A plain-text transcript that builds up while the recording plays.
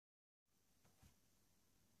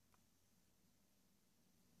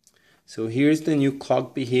So here's the new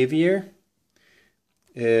clock behavior.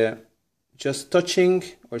 Just touching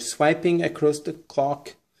or swiping across the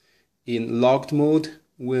clock in locked mode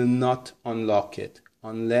will not unlock it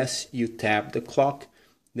unless you tap the clock.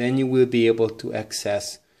 Then you will be able to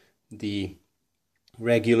access the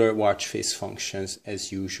regular watch face functions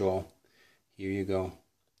as usual. Here you go.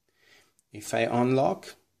 If I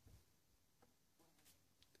unlock,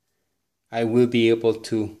 I will be able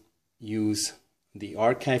to use the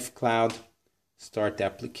archive cloud, start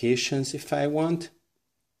applications if I want.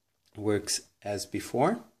 Works as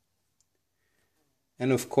before.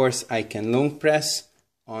 And of course I can long press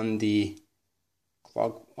on the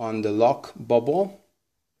clock, on the lock bubble,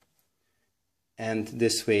 and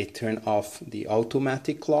this way turn off the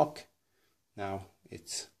automatic lock. Now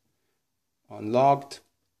it's unlocked.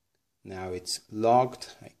 Now it's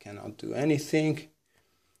locked. I cannot do anything.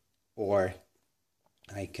 Or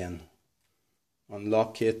I can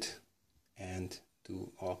unlock it and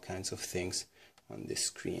do all kinds of things on this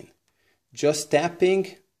screen. Just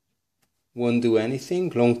tapping won't do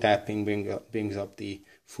anything. Long tapping brings up the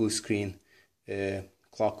full screen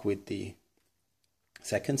clock with the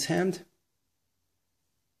seconds hand.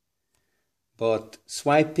 But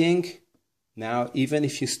swiping, now even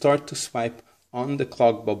if you start to swipe on the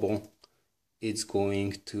clock bubble, it's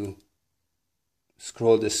going to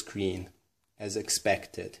scroll the screen as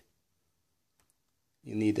expected.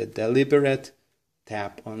 You need a deliberate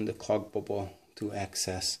tap on the clock bubble to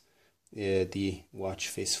access the watch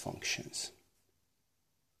face functions.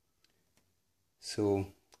 So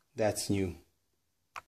that's new.